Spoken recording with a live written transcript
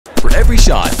every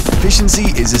shot, efficiency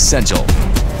is essential.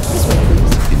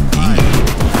 Indeed,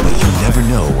 but you never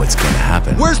know what's gonna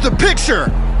happen. Where's the picture?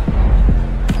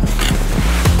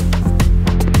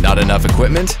 Not enough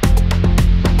equipment?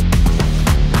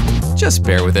 Just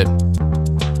bear with it.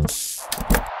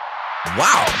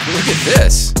 Wow, look at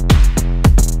this.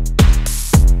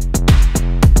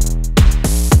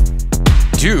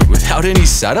 Dude, without any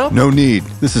setup? No need.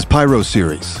 This is Pyro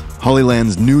series,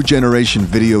 Hollyland's new generation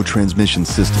video transmission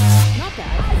system. Not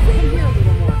bad. Here a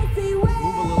little more. Move a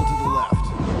little to the left.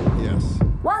 Yes.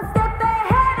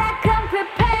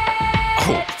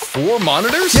 Oh, 4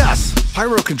 monitors? Yes!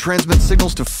 Pyro can transmit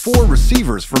signals to 4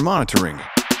 receivers for monitoring.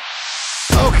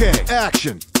 Okay,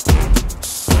 action!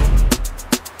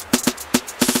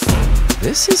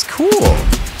 This is cool.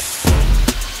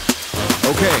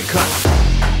 Okay, cut.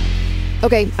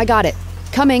 Okay, I got it.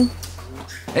 Coming.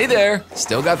 Hey there,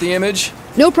 still got the image?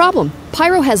 No problem.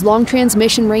 Pyro has long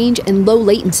transmission range and low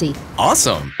latency.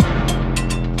 Awesome.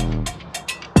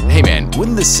 Hey man,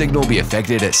 wouldn't the signal be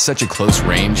affected at such a close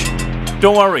range?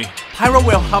 Don't worry, Pyro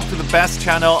will hop to the best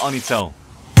channel on its own.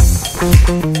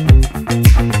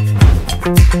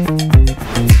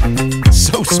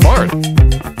 So smart.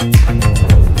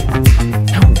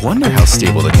 I wonder how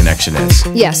stable the connection is.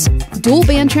 Yes, dual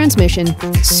band transmission,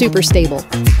 super stable.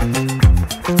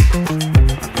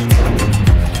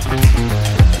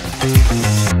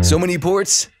 So many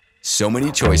ports, so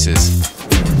many choices.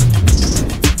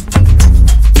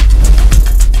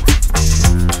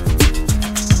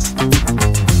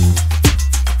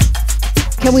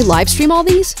 Can we live stream all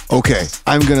these? Okay,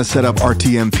 I'm gonna set up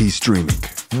RTMP streaming.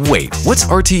 Wait, what's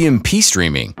RTMP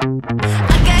streaming? I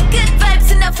got good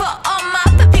vibes enough for all my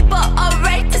people,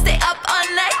 alright to stay up all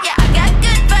night. Yeah, I got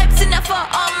good vibes enough for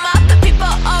all my people,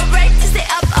 alright to stay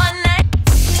up all night.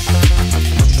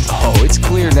 Oh, it's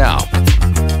clear now.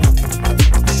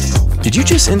 Did you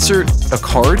just insert a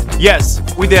card? Yes,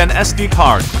 with an SD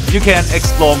card, you can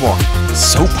explore more.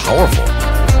 So powerful.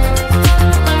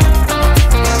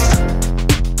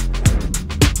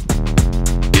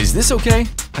 Is this okay?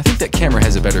 I think that camera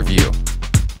has a better view.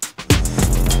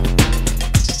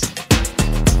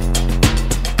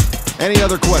 Any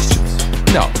other questions?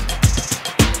 No.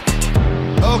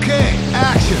 Okay,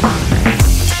 action!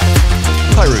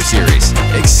 Pyro series.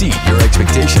 Exceed your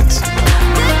expectations.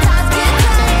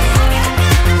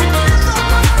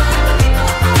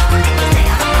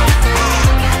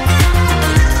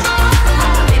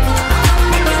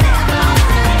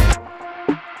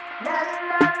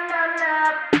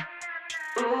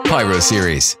 Pyro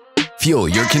series. Fuel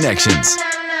your connections.